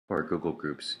or Google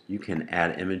Groups, you can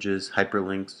add images,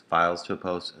 hyperlinks, files to a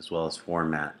post, as well as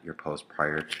format your post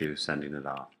prior to sending it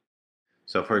off.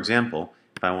 So for example,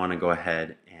 if I want to go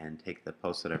ahead and take the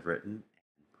post that I've written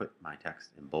and put my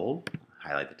text in bold,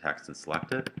 highlight the text and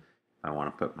select it. If I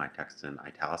want to put my text in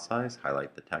italicized,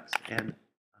 highlight the text and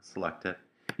select it.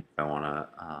 If I want to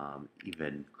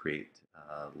even create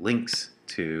links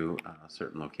to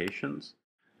certain locations,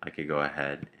 I could go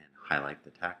ahead and highlight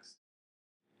the text,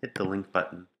 hit the link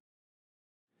button,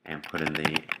 and put in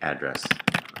the address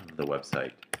of the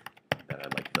website that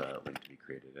I'd like the link to be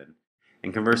created in.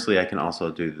 And conversely, I can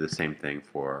also do the same thing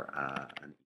for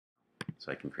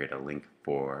so I can create a link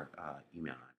for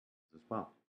email as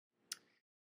well.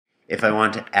 If I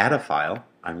want to add a file,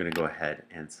 I'm going to go ahead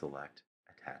and select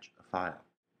Attach a File.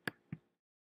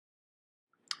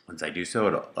 Once I do so,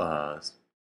 it'll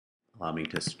allow me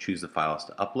to choose the files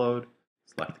to upload,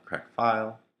 select the correct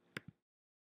file,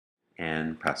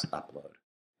 and press Upload.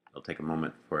 It'll take a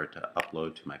moment for it to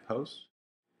upload to my post,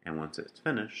 and once it's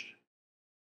finished,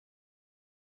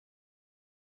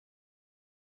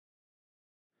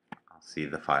 I'll see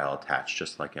the file attached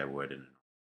just like I would in.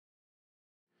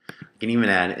 I can even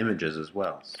add images as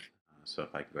well. So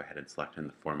if I go ahead and select in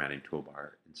the formatting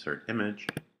toolbar, Insert Image,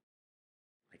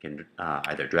 I can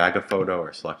either drag a photo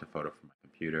or select a photo from my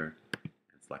computer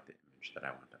and select the image that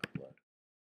I want to upload.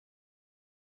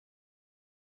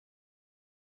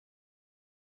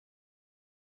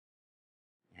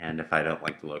 And if I don't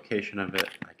like the location of it,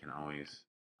 I can always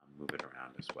move it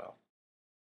around as well.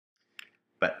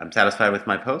 But I'm satisfied with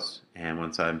my post, and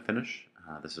once I'm finished,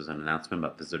 this is an announcement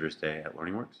about Visitors Day at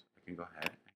LearningWorks. I can go ahead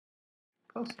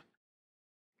and post.